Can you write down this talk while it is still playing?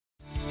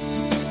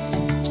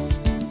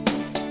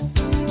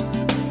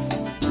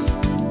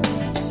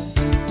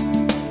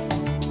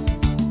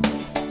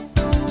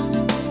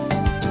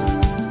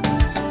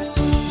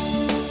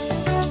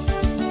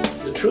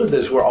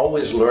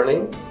always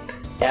learning.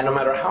 And no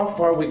matter how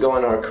far we go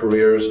in our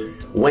careers,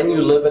 when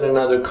you live in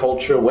another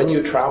culture, when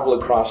you travel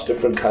across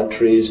different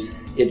countries,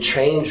 it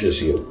changes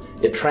you.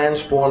 It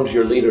transforms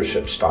your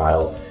leadership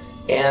style,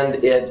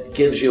 and it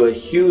gives you a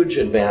huge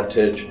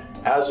advantage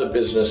as a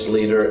business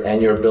leader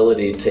and your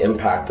ability to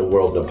impact the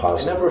world in a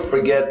positive. I never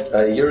forget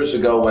years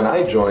ago when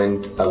I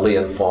joined Li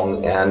 &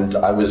 Fung, and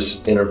I was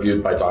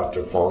interviewed by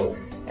Dr. Fung,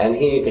 and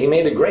he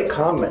made a great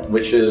comment,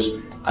 which is,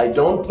 I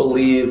don't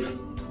believe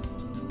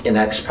in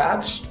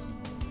expats,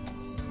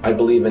 I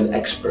believe in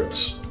experts.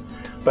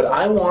 But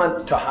I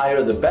want to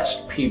hire the best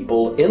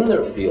people in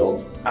their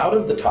field out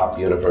of the top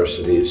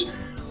universities,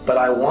 but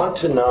I want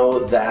to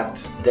know that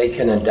they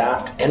can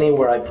adapt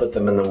anywhere I put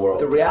them in the world.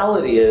 The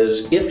reality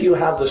is, if you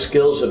have the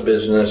skills of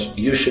business,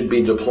 you should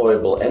be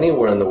deployable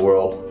anywhere in the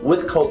world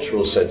with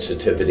cultural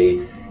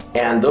sensitivity,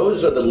 and those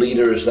are the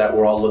leaders that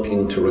we're all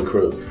looking to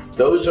recruit.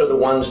 Those are the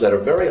ones that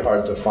are very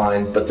hard to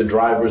find, but the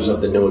drivers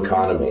of the new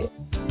economy.